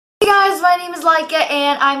guys, my name is Laika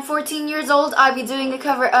and I'm 14 years old. I'll be doing a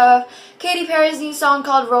cover of Katy Perry's new song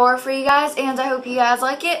called Roar for you guys, and I hope you guys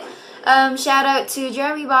like it. Shout out to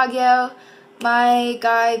Jeremy Baguio, my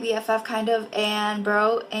guy, BFF kind of, and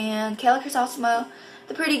bro, and Kayla Crisosimo,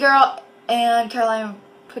 the pretty girl, and Caroline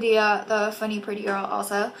Padilla, the funny pretty girl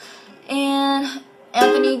also, and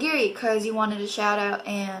Anthony Geary, because he wanted a shout out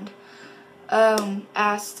and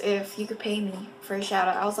asked if you could pay me for a shout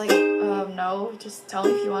out. I was like, no, just tell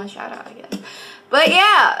me if you want a shout out, I guess. But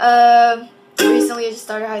yeah, recently I just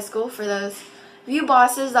started high school. For those of you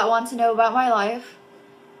bosses that want to know about my life,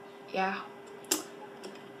 yeah,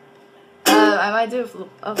 I might do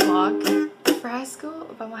a vlog for high school,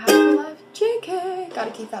 about my high school life. JK,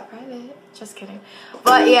 gotta keep that private, just kidding.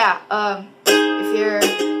 But yeah, if you're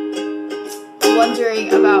wondering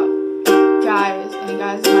about guys, any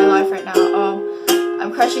guys in my life right now,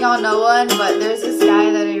 I'm crushing on no one, but there's this guy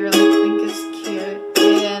that I really think is cute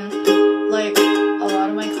in like a lot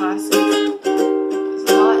of my classes.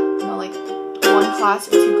 It's a lot, no, like one class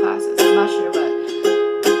or two classes, I'm not sure, but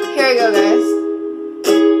here we go, guys.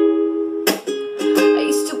 I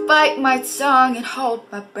used to bite my tongue and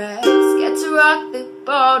hold my breath, scared to rock the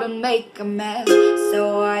boat and make a mess,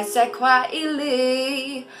 so I said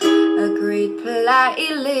quietly, agreed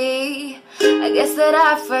politely. I guess that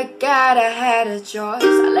I forgot I had a choice.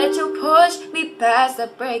 I let you push me past the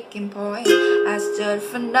breaking point. I stood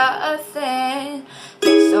for nothing,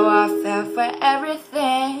 so I fell for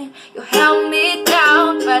everything. You held me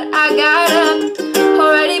down, but I got up,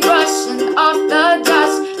 already brushing off the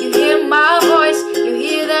dust. You hear my voice, you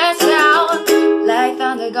hear that sound, like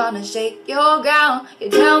thunder gonna shake your ground. You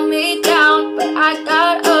held me down, but I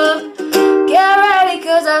got up. Get ready,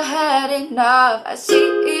 cause I've had enough. I see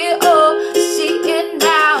it all, I see it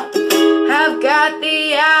now. I've got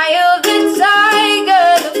the eye of the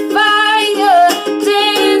tiger, the fire,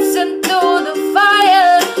 dancing through the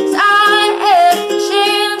fire. I am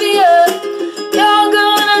champion. You're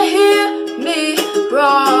gonna hear me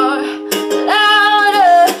roar,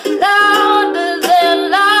 louder, louder than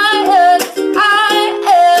lions. I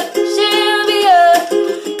am champion.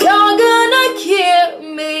 You're gonna hear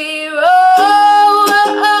me roar.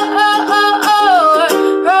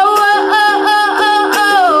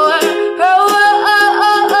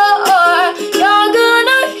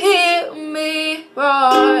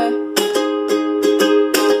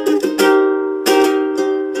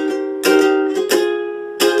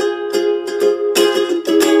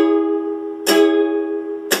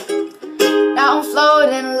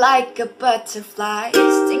 Like a butterfly,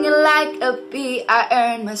 stinging like a bee, I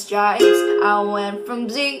earned my stripes. I went from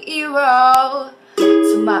zero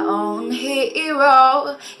to my own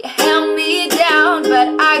hero. You held me down,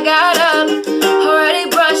 but I got up, already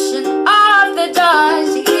brushing off the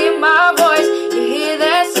dust. You hear my voice, you hear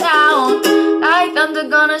that sound, like thunder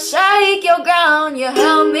gonna shake your ground. You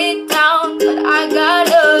held me down, but I got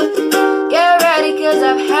up. Get ready, cause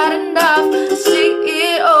I've had enough. I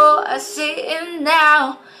see it all, I see it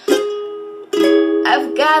now.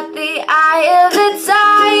 I've got the eye of the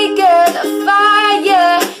tiger, the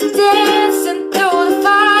fire, dancing through the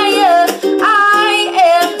fire. I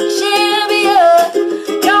am champion.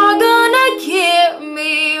 You're gonna hear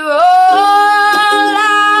me roar,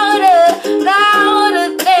 louder, louder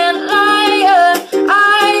than lion. I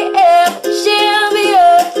am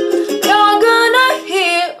champion. You're gonna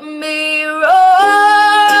hear me roar.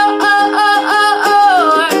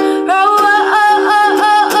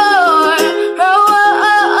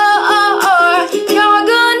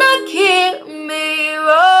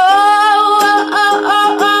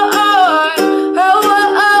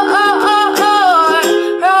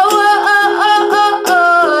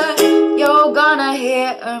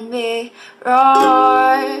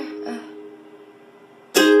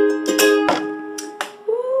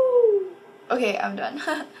 Okay, I'm done.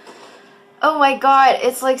 Oh my god,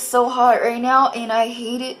 it's like so hot right now and I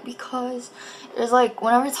hate it because there's like,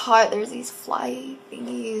 whenever it's hot, there's these fly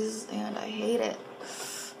thingies and I hate it.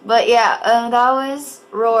 But yeah, that was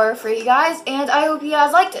Roar for you guys and I hope you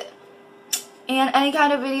guys liked it. And any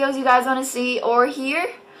kind of videos you guys want to see or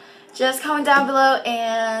hear, just comment down below,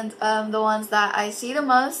 and the ones that I see the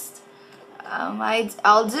most,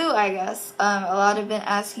 I'll do, I guess. A lot have been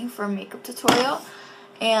asking for a makeup tutorial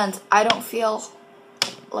and I don't feel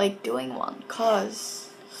like doing one, cause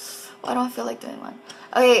I don't feel like doing one.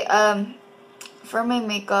 Okay, for my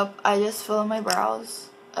makeup, I just fill in my brows,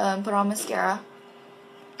 put on mascara,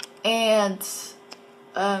 and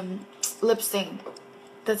lip stain.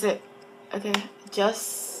 That's it. Okay,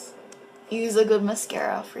 just use a good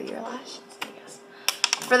mascara for your lashes, I guess.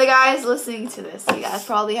 For the guys listening to this, you guys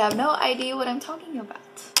probably have no idea what I'm talking about.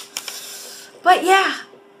 But yeah,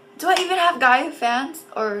 do I even have guy fans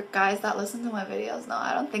or guys that listen to my videos? No,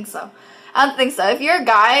 I don't think so. I don't think so. If you're a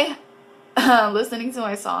guy listening to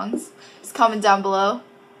my songs, just comment down below.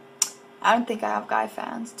 I don't think I have guy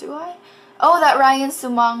fans, do I? Oh, that Ryan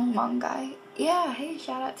Sumang guy. Yeah, hey,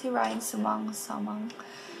 shout out to Ryan Sumagang,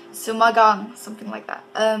 something like that.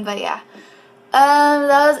 But yeah, that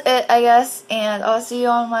was it, I guess, and I'll see you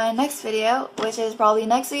on my next video, which is probably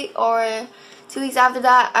next week or 2 weeks after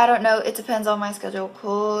that. I don't know, it depends on my schedule,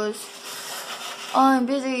 cause I'm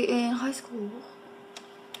busy in high school.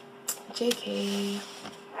 JK,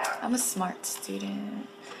 I'm a smart student.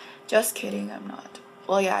 Just kidding, I'm not.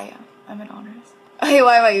 Well, yeah, I am. I'm in honors. Okay,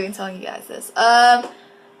 why am I even telling you guys this? Bye!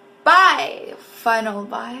 Final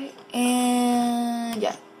bye. And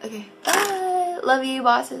yeah, okay. Bye! Love you,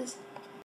 bosses.